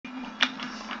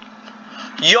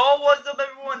Yo, what's up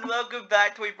everyone? Welcome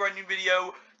back to a brand new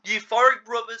video. The Euphoric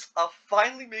brothers are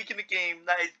finally making a game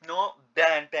that is not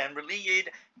ban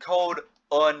related called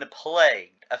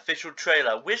Unplagued. Official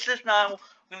trailer. Wishlist now. I'm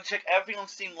gonna check everything on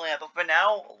Steam later, but for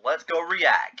now, let's go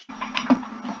react.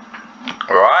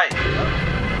 Alright.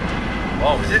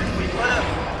 Oh, is it?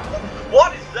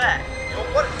 What is that? Yo,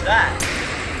 what is that?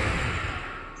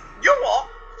 You're what?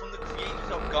 From the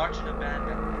creators of Guardian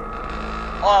Abandon.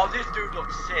 Oh, this dude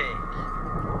looks sick.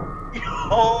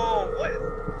 Yo, what?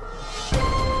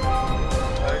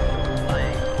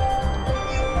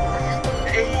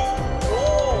 Hey,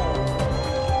 oh!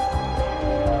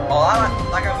 Oh, I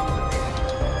like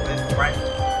this right.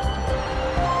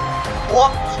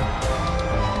 What?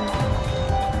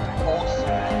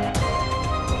 Awesome.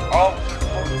 Oh,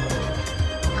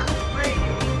 wait,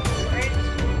 wait.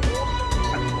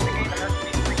 I think the game has to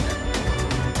be free then.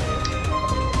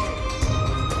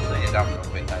 So yeah, down real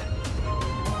quick, guys.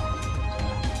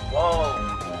 Whoa!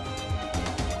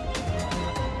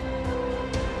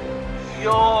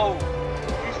 Yo!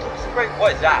 This looks great.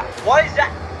 What is that? What is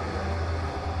that?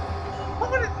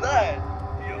 What is that?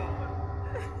 Yo.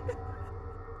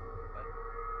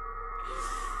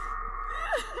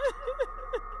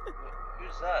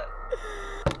 Who's that?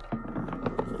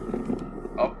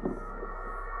 Oh.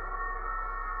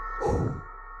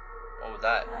 What was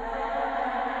that?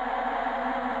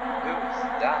 Who was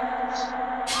that?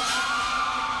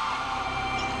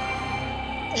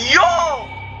 Yo!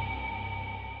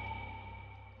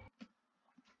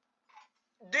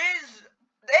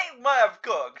 They might have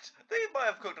cooked. They might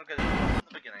have cooked because from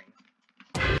the beginning.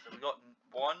 So we got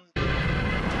 1,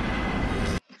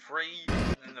 3,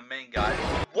 and the main guy.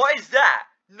 What is that?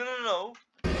 No.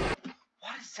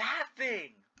 What is that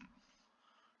thing?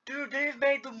 Dude, they've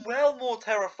made them well more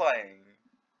terrifying.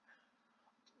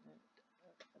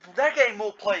 They're getting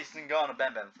more plays than Garner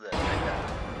Ben for this.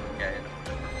 Okay.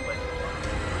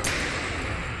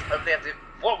 Hope they have to.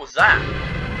 What was that?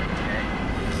 Okay.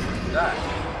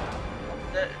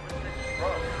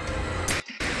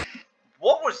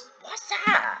 What was that? What's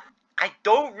that? I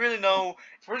don't really know.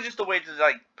 It's probably just a way to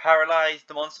like paralyze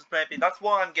the monsters maybe. That's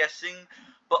what I'm guessing.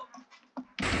 But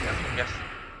that's what I'm guessing.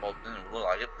 Well, it doesn't look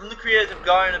like it. From the creators of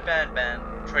Guy in a Band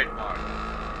trademark.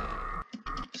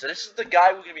 So this is the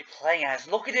guy we're gonna be playing as.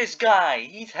 Look at this guy.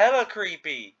 He's hella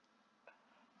creepy.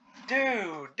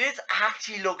 Dude, this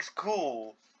actually looks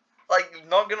cool. Like,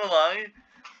 not gonna lie.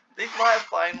 They might have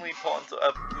finally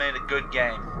made a good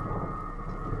game.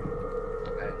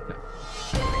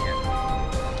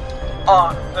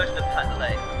 Oh, the person of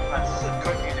Pandalay. That's some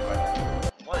good music right there.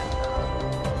 What is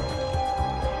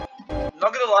that?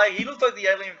 Not gonna lie, he looks like the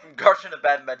alien from Guardian of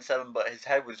Batman 7, but his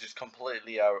head was just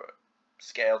completely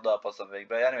scaled up or something.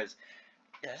 But anyways,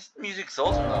 yeah, this music's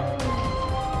awesome though.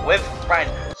 With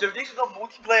friends. So this is a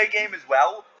multiplayer game as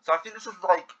well. So I think this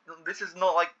is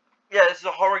not like, yeah, this is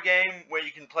a horror game where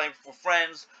you can play with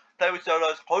friends, play with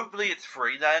solos. Hopefully it's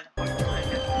free then.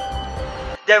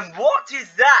 Then what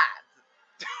is that?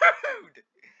 Dude!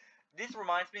 This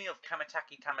reminds me of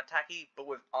Tamataki, but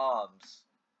with arms.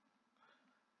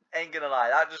 Ain't gonna lie,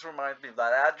 that just reminds me of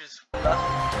that. That's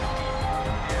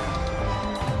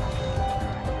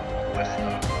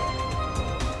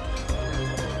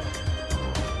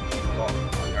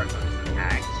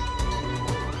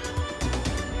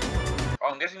Oh,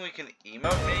 I'm guessing we can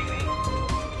emote maybe?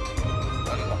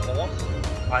 Like a horse?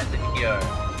 Find the gear.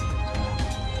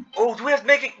 Oh, do we have to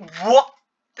make it? What?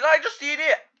 Did I just see an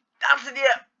ear? That's an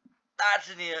ear! That's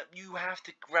an ear. You have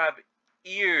to grab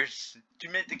ears to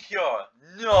make the cure.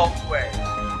 No way.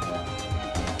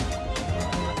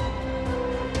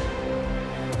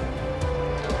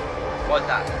 What's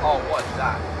that? Oh, what's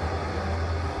that?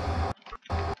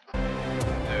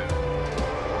 Dude.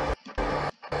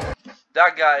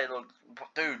 That guy looks...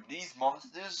 Dude, these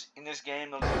monsters in this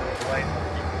game look way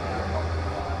more people.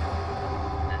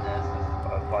 And there's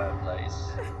a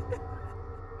fireplace.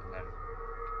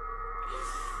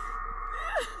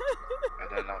 And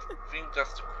then I think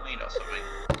that's the queen or something.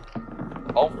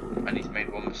 Oh, and he's made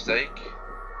one mistake.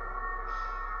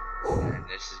 And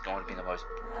this is going to be the most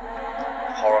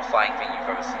horrifying thing you've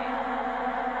ever seen.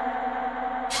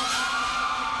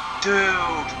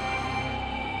 Dude!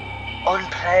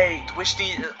 Unplagued!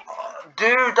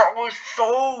 Dude, that was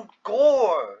so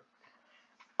gore!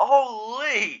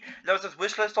 Holy! No, it says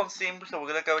wishlist on Steam, so we're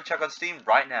gonna go and check on Steam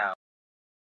right now.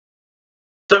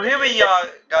 So here we are,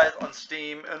 guys, on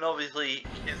Steam, and obviously,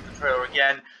 here's the trailer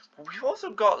again. But we've also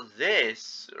got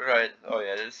this, right? Oh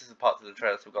yeah, this is the part of the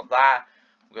trailer. So we've got that,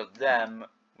 we got them,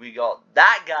 we got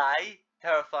that guy,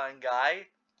 terrifying guy.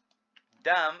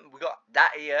 Damn, we got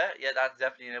that here. Yeah, that's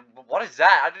definitely. What is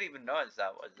that? I didn't even notice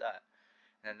that. What is that?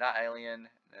 And then that alien.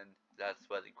 And that's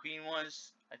where the queen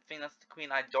was. I think that's the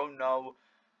queen. I don't know.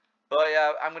 But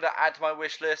yeah, I'm gonna add to my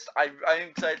wish list. I'm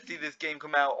excited to see this game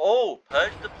come out. Oh,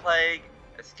 Purge the Plague,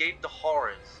 Escape the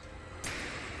Horrors.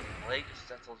 Plague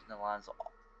settles in the lands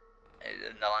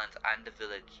and the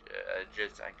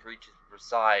villages and creatures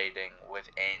residing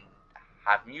within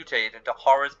have mutated into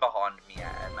horrors beyond mere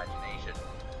imagination.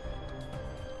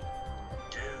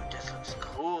 Dude, this looks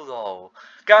cool though.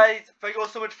 Guys, thank you all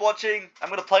so much for watching. I'm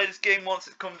gonna play this game once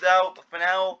it comes out, but for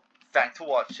now, thanks for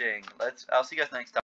watching. I'll see you guys next time.